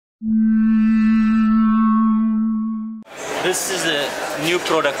This is a new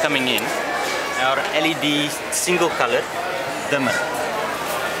product coming in, our LED single color dimmer.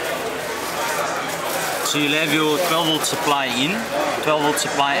 So you'll have your 12 volt supply in, 12 volt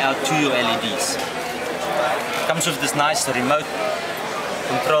supply out to your LEDs. It comes with this nice remote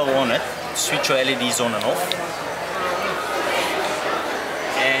control on it to switch your LEDs on and off.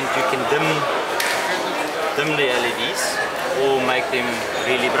 And you can dim the LEDs or make them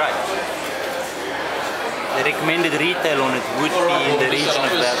really bright. The recommended retail on it would be in the region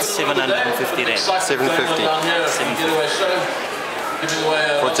of about 750 rand. 750?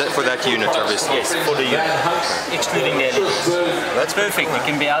 750. For that unit, obviously? Yes, for the unit, excluding the LEDs. That's perfect. You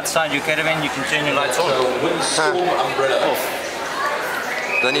can be outside your caravan, you can turn your lights on. Off.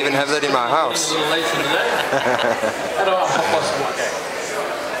 Don't even have that in my house.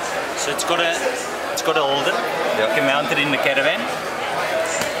 So it's got a holder. You can mount it in the caravan.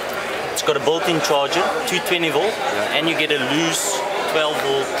 It's got a built-in charger, 220 volt, and you get a loose 12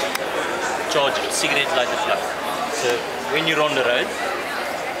 volt charger, cigarette lighter plug. So when you're on the road,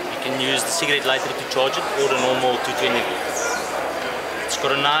 you can use the cigarette lighter to charge it or the normal 220 volt. It's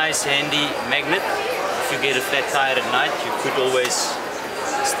got a nice handy magnet. If you get a flat tire at night, you could always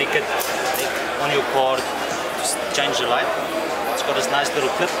stick it on your car to change the light. It's got this nice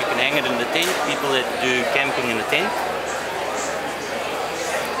little clip, you can hang it in the tent, people that do camping in the tent.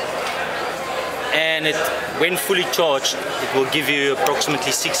 And when fully charged, it will give you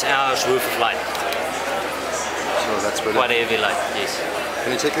approximately 6 hours worth of light. So that's brilliant. Quite a heavy light, yes.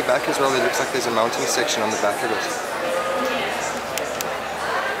 Can you take it back as well? It looks like there's a mounting section on the back of it.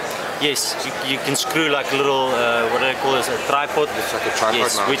 Yes, you can screw like a little, what do they call this, a tripod. It's like a tripod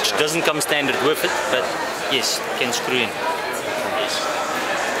yes, mount, which doesn't come standard with it, but yes, you can screw in. Yes.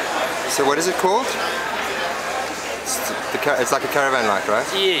 So what is it called? It's like a caravan light, right?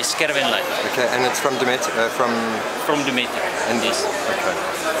 Yes, caravan light. Okay, and it's from Dometic? From Dometic. And yes. Okay.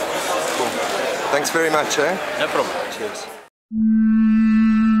 Cool. Thanks very much, eh? No problem. Cheers.